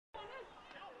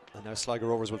And now Sligo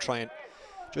Rovers will try and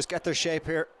just get their shape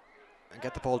here and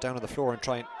get the ball down on the floor and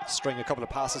try and string a couple of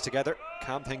passes together,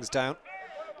 calm things down.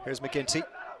 Here's McGinty.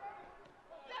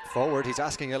 Forward, he's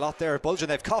asking a lot there. Bulgin,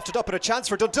 they've coughed it up and a chance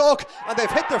for Dundalk, and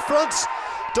they've hit their front.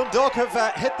 Dundalk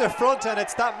have hit their front, and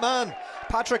it's that man,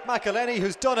 Patrick McEleney,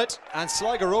 who's done it. And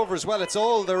Sligo Rovers, well, it's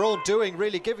all their own doing,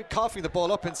 really, coughing the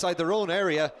ball up inside their own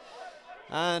area.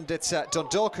 And it's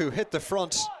Dundalk who hit the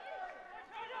front.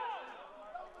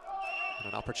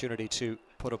 And an opportunity to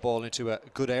put a ball into a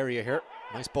good area here.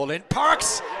 Nice ball in.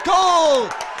 Parks! Goal!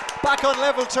 Back on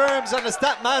level terms, and it's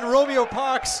that man, Romeo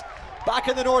Parks, back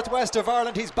in the northwest of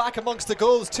Ireland. He's back amongst the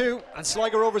goals too, and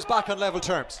Sligo Rovers back on level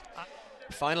terms.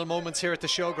 Final moments here at the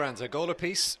showgrounds. A goal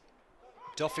apiece.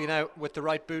 Duffy now with the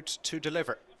right boot to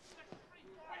deliver.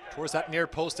 Towards that near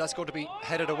post, that's going to be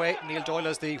headed away. Neil Doyle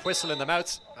has the whistle in the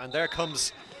mouth, and there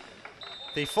comes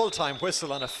the full-time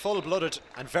whistle on a full-blooded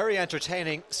and very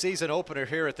entertaining season opener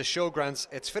here at the showgrounds.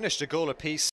 It's finished a goal apiece.